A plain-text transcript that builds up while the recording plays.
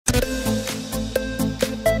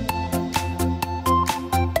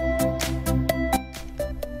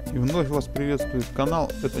Вновь вас приветствует канал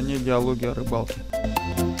 «Это не диалоги о рыбалке».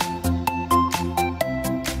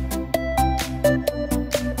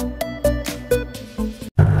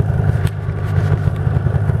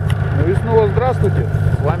 Ну и снова здравствуйте!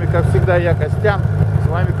 С вами как всегда я, Костян. С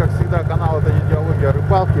вами как всегда канал «Это не диалоги о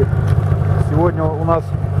рыбалке». Сегодня у нас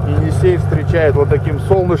Енисей встречает вот таким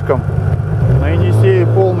солнышком. На Енисее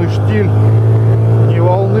полный штиль. Ни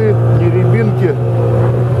волны, ни рябинки.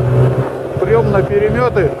 Прям на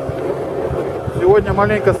переметы. Сегодня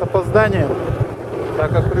маленько с опозданием,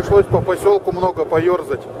 так как пришлось по поселку много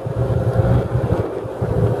поерзать.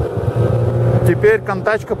 Теперь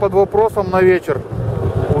контачка под вопросом на вечер.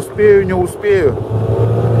 Успею, не успею.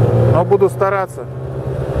 Но буду стараться.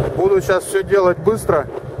 Буду сейчас все делать быстро,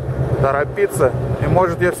 торопиться. И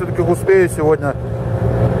может я все-таки успею сегодня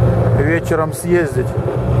вечером съездить.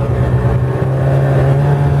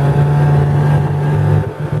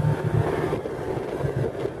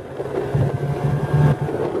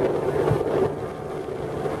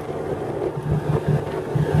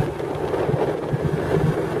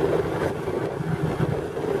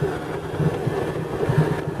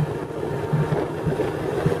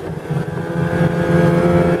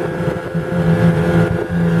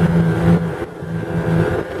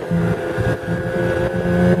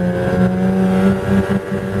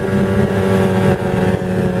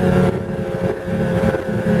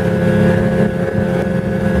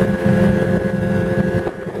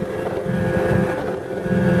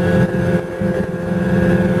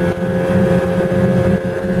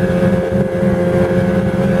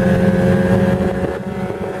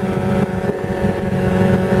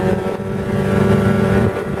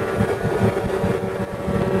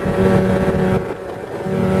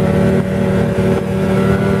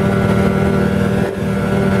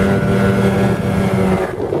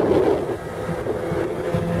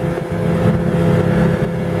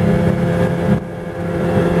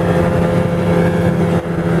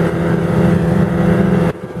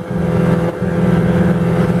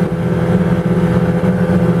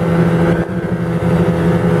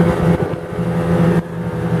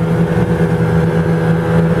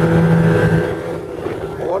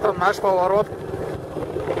 Наш поворот.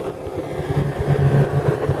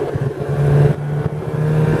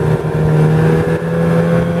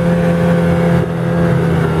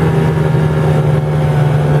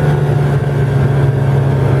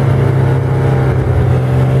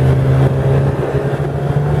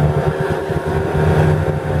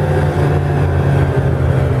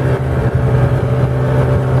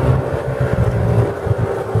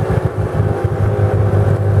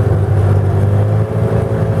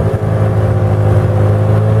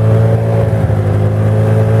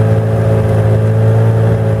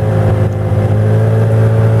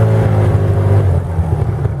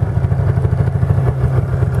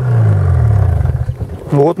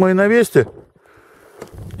 Вот мы и на месте.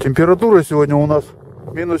 Температура сегодня у нас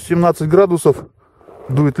минус 17 градусов.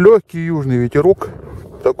 Дует легкий южный ветерок.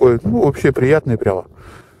 Такой, ну, вообще приятный прямо.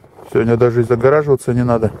 Сегодня даже и загораживаться не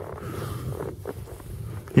надо.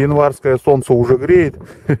 Январское солнце уже греет.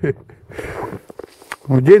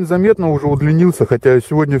 День заметно уже удлинился, хотя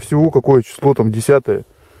сегодня всего какое число, там 10-е.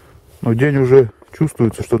 Но день уже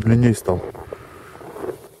чувствуется, что длиннее стал.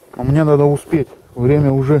 А мне надо успеть.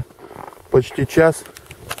 Время уже почти час.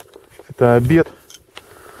 Это обед.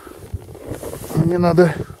 Мне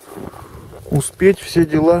надо успеть все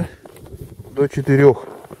дела до 4,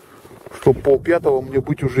 чтобы 4:30 мне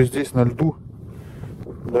быть уже здесь на льду.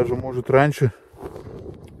 Даже может раньше.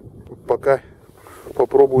 Пока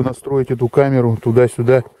попробую настроить эту камеру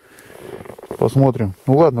туда-сюда. Посмотрим.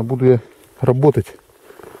 Ну ладно, буду я работать.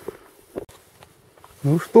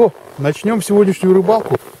 Ну что, начнем сегодняшнюю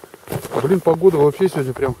рыбалку. Блин, погода вообще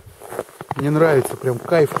сегодня прям не нравится, прям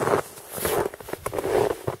кайф.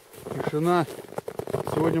 Тишина.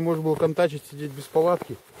 Сегодня можно было контачить, сидеть без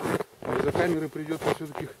палатки. Из-за камеры придется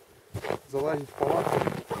все-таки залазить в палатку.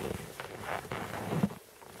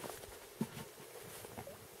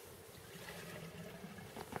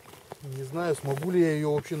 Не знаю, смогу ли я ее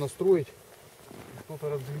вообще настроить. Что-то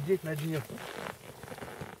разглядеть на дне.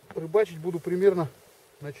 Рыбачить буду примерно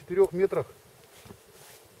на 4 метрах.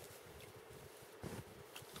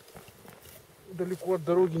 Далеко от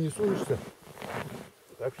дороги не сунешься.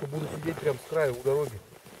 Так что буду сидеть прям с краю у дороги.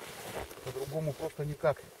 По-другому просто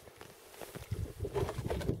никак.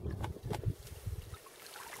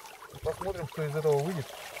 Посмотрим, что из этого выйдет.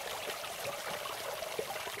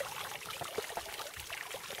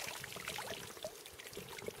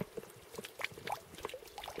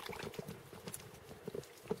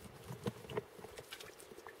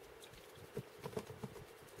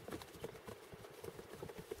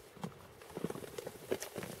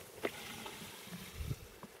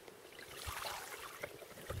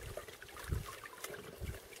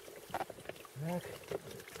 Так.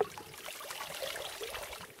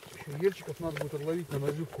 Еще ельчиков надо будет отловить на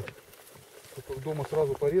наживку, чтобы их дома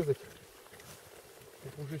сразу порезать,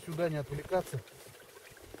 чтобы уже сюда не отвлекаться,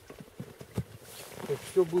 чтобы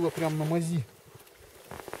все было прям на мази.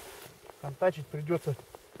 Контачить придется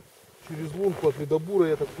через лунку от ледобура,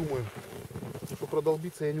 я так думаю, что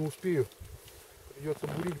продолбиться я не успею. Придется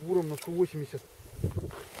бурить буром на 180.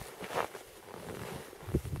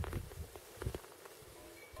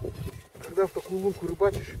 Когда в такую лунку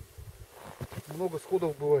рыбачишь, много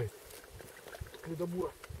сходов бывает.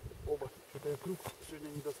 Ледобура. Оба. Что-то я крюк сегодня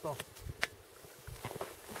не достал.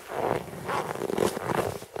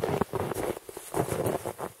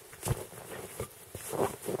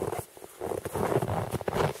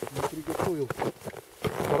 Не приготовил.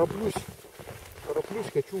 Тороплюсь,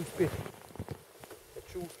 хочу успеть.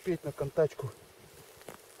 Хочу успеть на контачку.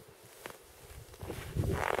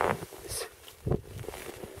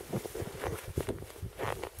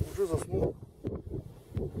 Уже заснул.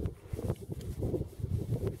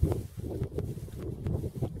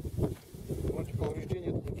 Вроде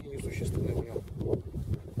повреждения такие несущественные у него.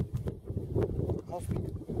 Но спит.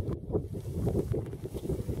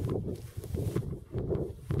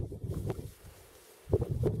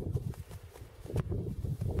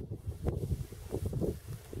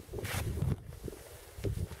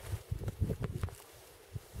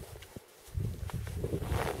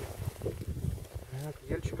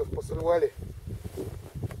 Ельчиков посрывали.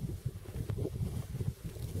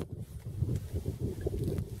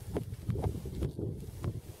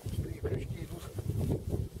 Пустые крючки идут.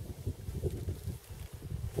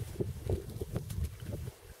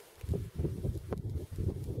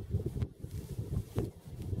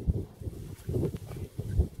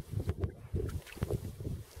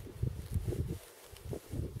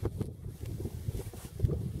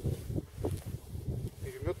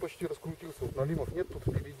 Перемет почти раскрутился. Вот налимов нет тут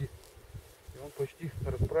впереди. И он почти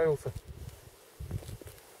расправился.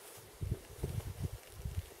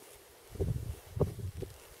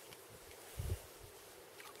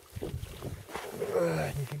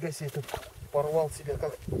 Нифига себе, этот порвал себя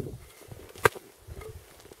как.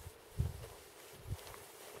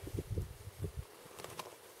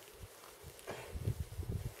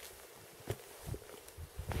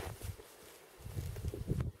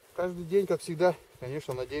 Каждый день, как всегда,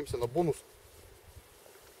 конечно, надеемся на бонус.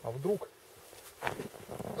 А вдруг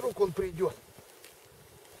он придет.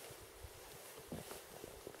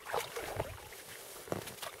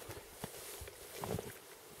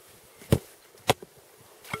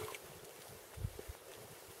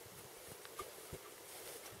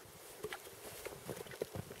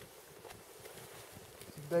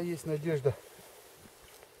 Всегда есть надежда.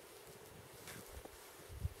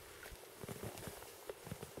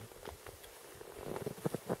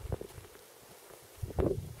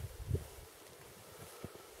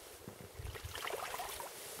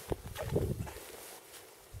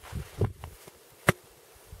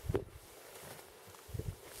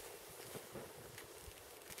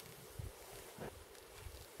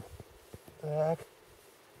 Так,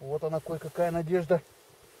 вот она кое-какая надежда.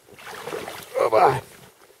 Оба!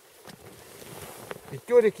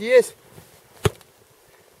 Пятерик есть.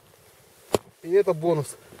 И это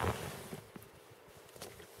бонус.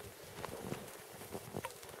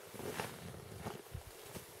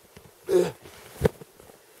 Вот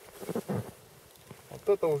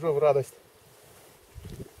это уже в радость.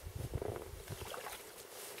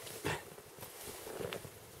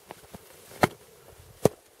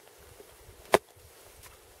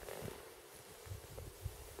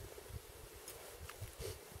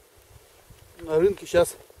 На рынке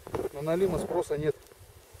сейчас на Налима спроса нет.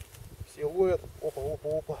 Все ловят. Опа,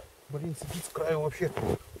 опа, опа. Блин, сидит с краю вообще.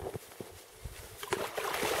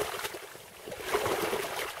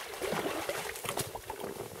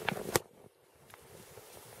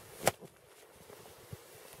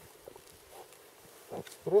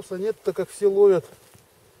 Спроса нет, так как все ловят.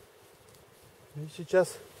 И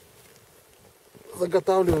сейчас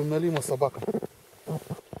заготавливаем Налима собакам.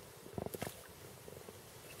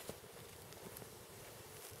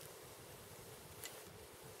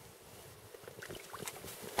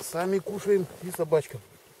 Сами кушаем и собачкам.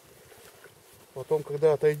 Потом,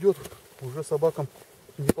 когда отойдет, уже собакам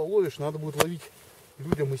не половишь, надо будет ловить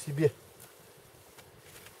людям и себе.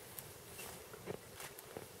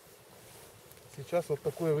 Сейчас вот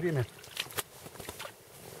такое время,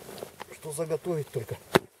 что заготовить только.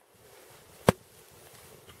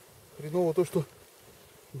 Хреново то, что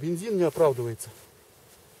бензин не оправдывается.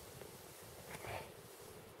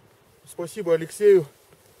 Спасибо Алексею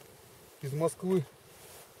из Москвы.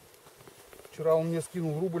 Вчера он мне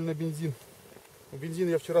скинул рубль на бензин. Бензин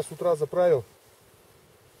я вчера с утра заправил.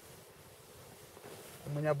 У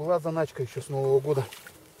меня была заначка еще с Нового года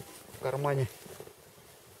в кармане.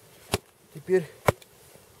 Теперь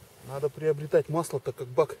надо приобретать масло, так как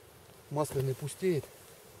бак масляный пустеет.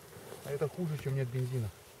 А это хуже, чем нет бензина,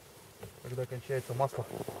 когда кончается масло.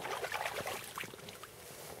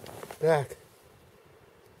 Так.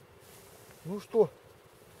 Ну что,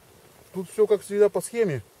 тут все как всегда по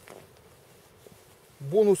схеме.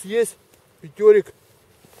 Бонус есть, пятерик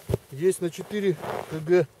есть на 4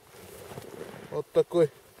 кг. Вот такой.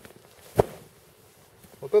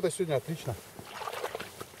 Вот это сегодня отлично.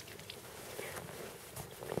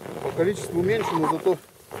 По количеству меньше, но зато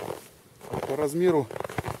по размеру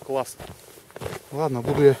класс. Ладно,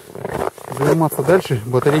 буду я заниматься дальше.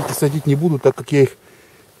 Батарейки садить не буду, так как я их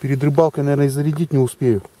перед рыбалкой, наверное, и зарядить не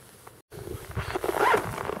успею.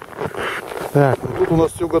 Так, ну тут у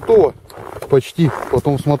нас все готово. Почти.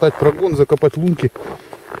 Потом смотать прогон, закопать лунки.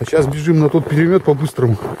 А сейчас бежим на тот перемет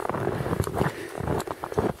по-быстрому.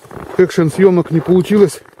 Экшен съемок не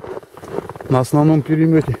получилось на основном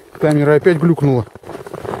перемете. Камера опять глюкнула.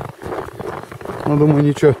 Но думаю,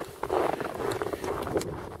 ничего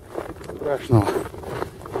страшного.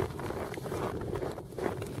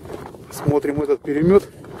 Смотрим этот перемет.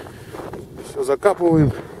 Все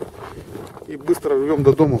закапываем. И быстро рвем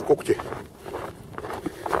до дома в когти.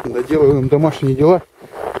 Доделываем домашние дела.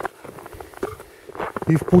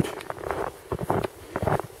 И в путь.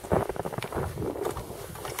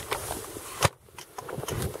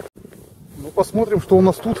 Ну, посмотрим, что у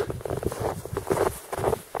нас тут.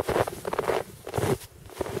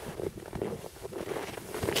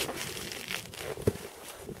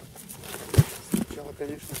 Сначала,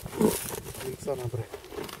 конечно, яйца набрать.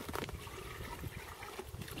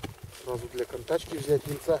 Сразу для контачки взять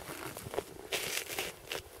яйца.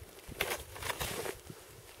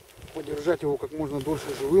 Подержать его как можно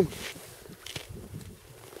дольше живым.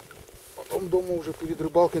 Потом дома уже перед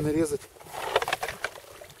рыбалкой нарезать.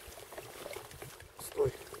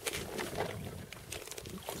 Стой.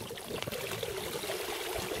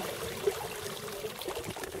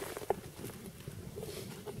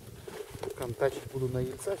 Контачить буду на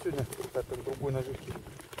яйца сегодня, так как другой наживки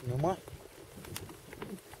нема.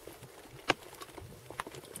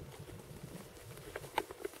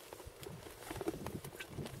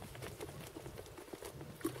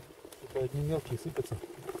 Одни мелкие сыпятся.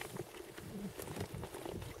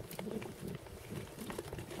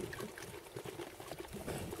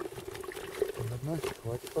 Одна,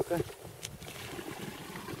 хватит пока.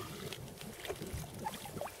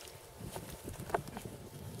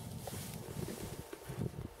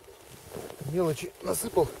 Мелочи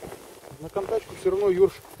насыпал. На контачку все равно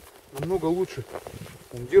ёрш намного лучше.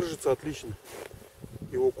 Он держится отлично.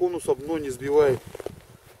 Его конус об дно не сбивает.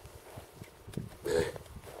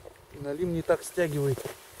 Налим не так стягивает.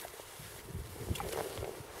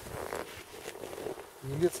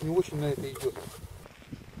 Елец не очень на это идет.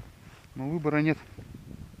 Но выбора нет.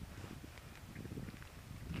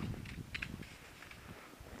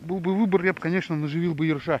 Был бы выбор, я бы, конечно, наживил бы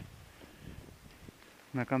ерша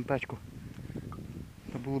на контачку.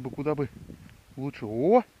 Это было бы куда бы лучше.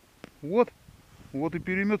 О! Вот! Вот и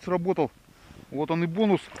перемет сработал. Вот он и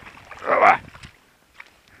бонус.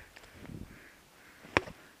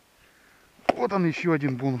 Вот он, еще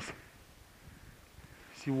один бонус.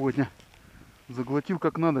 Сегодня. Заглотил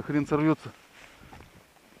как надо, хрен сорвется.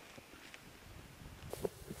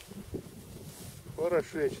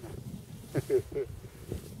 Хорошечно.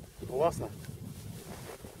 Классно.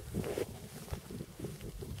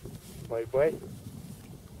 Бай-бай.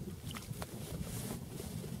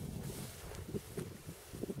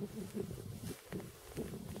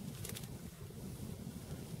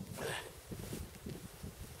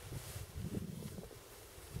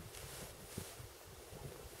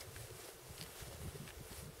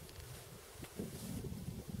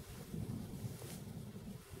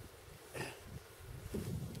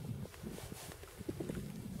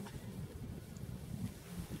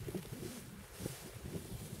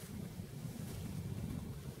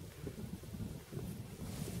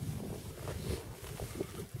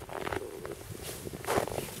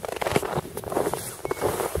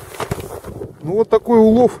 Ну вот такой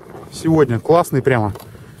улов сегодня, классный прямо.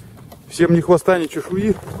 Всем ни хвоста, ни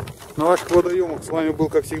чешуи на ваших водоемах. С вами был,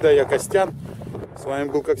 как всегда, я, Костян. С вами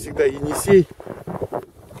был, как всегда, Енисей.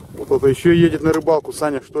 Кто-то еще едет на рыбалку,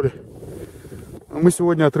 Саня, что ли. А мы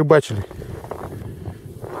сегодня отрыбачили.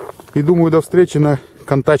 И думаю, до встречи на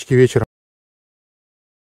контачке вечером.